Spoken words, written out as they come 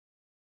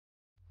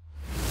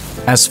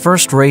As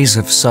first rays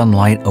of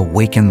sunlight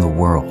awaken the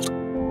world,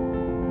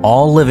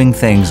 all living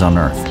things on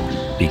Earth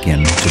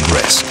begin to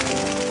brisk,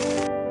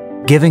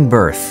 giving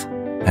birth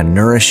and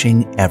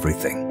nourishing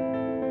everything.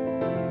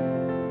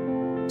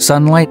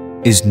 Sunlight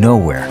is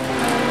nowhere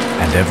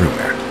and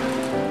everywhere.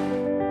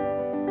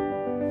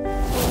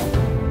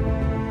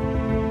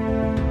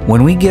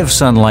 When we give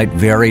sunlight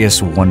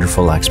various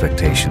wonderful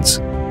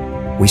expectations,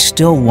 we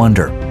still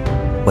wonder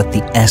what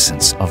the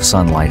essence of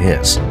sunlight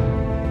is.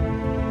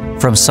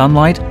 From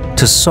sunlight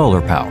to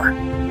solar power,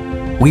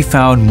 we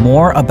found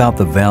more about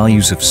the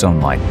values of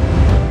sunlight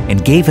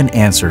and gave an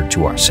answer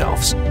to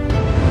ourselves.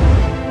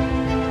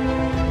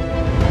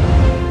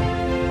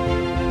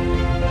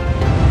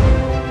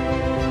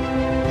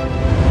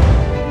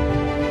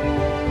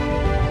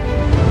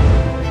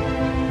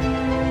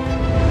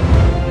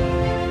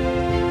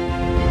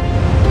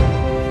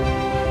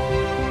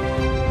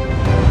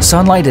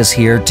 Sunlight is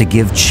here to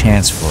give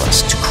chance for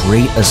us to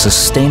create a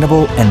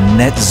sustainable and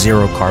net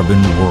zero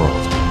carbon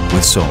world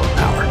with solar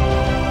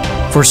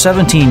power. For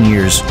 17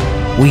 years,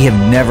 we have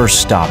never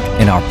stopped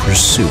in our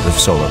pursuit of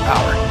solar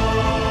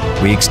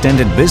power. We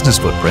extended business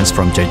footprints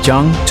from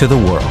Zhejiang to the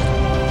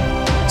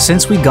world.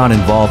 Since we got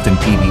involved in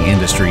PV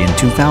industry in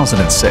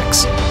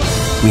 2006,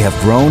 we have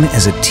grown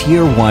as a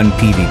Tier 1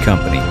 PV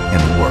company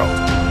in the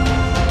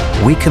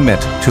world. We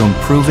commit to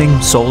improving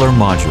solar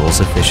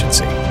modules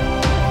efficiency.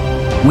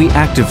 We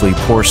actively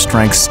pour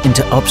strengths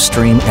into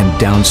upstream and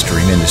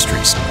downstream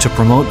industries to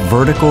promote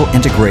vertical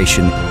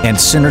integration and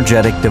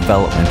synergetic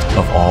development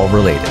of all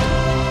related,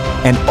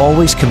 and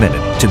always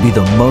committed to be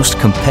the most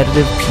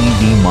competitive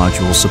PV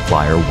module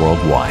supplier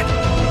worldwide.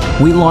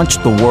 We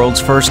launched the world's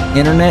first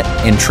internet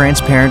and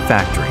transparent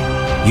factory,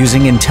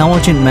 using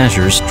intelligent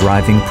measures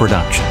driving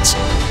productions.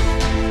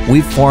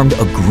 We've formed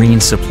a green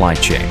supply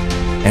chain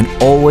and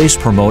always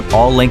promote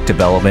all link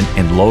development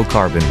in low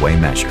carbon way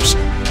measures.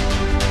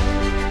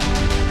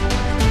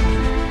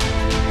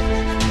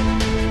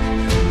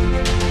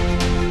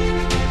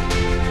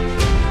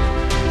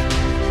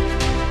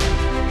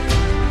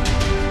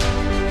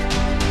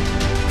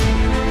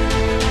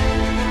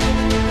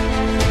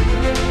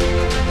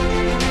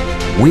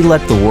 We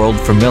let the world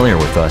familiar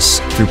with us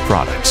through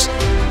products,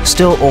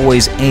 still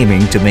always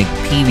aiming to make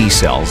PV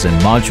cells and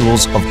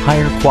modules of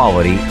higher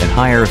quality and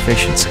higher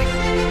efficiency.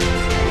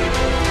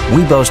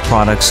 We boast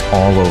products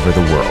all over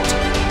the world,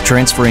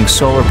 transferring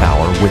solar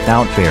power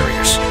without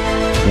barriers.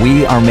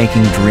 We are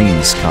making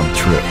dreams come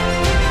true.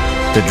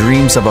 The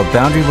dreams of a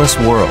boundaryless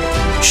world,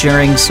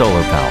 sharing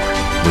solar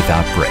power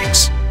without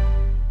breaks.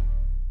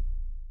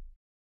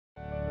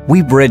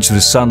 We bridge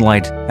the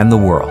sunlight and the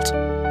world.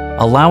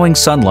 Allowing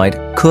sunlight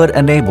could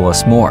enable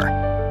us more.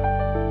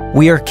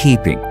 We are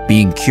keeping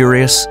being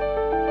curious,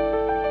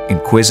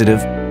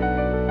 inquisitive,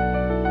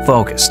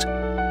 focused,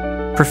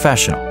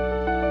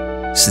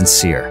 professional,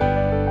 sincere,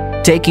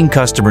 taking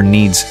customer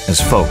needs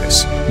as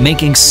focus,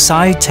 making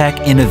sci-tech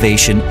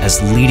innovation as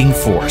leading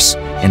force,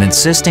 and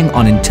insisting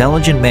on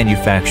intelligent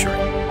manufacturing.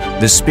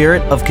 The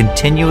spirit of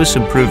continuous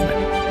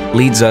improvement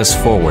leads us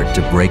forward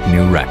to break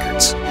new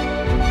records.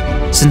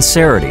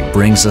 Sincerity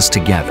brings us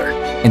together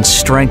and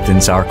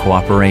strengthens our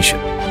cooperation.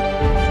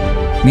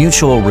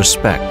 Mutual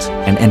respect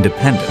and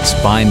independence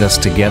bind us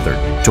together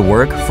to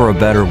work for a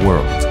better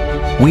world.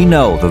 We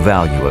know the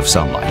value of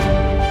sunlight,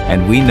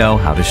 and we know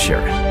how to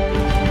share it.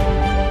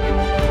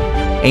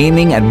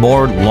 Aiming at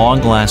more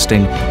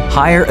long-lasting,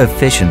 higher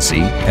efficiency,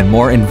 and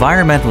more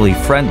environmentally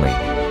friendly,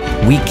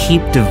 we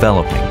keep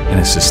developing in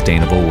a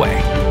sustainable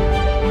way.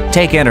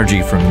 Take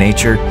energy from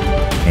nature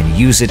and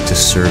use it to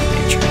serve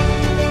nature.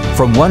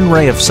 From one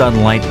ray of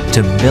sunlight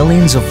to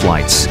millions of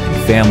lights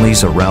and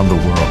families around the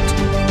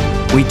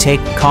world, we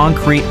take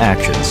concrete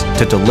actions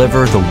to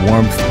deliver the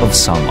warmth of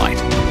sunlight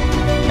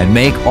and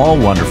make all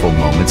wonderful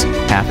moments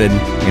happen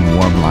in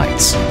warm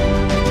lights.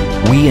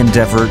 We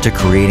endeavor to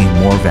creating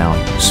more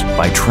values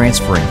by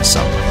transferring the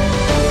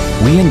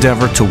sunlight. We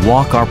endeavor to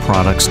walk our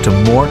products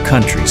to more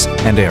countries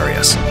and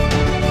areas,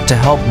 to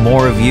help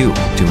more of you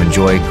to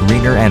enjoy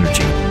greener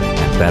energy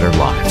and better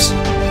lives.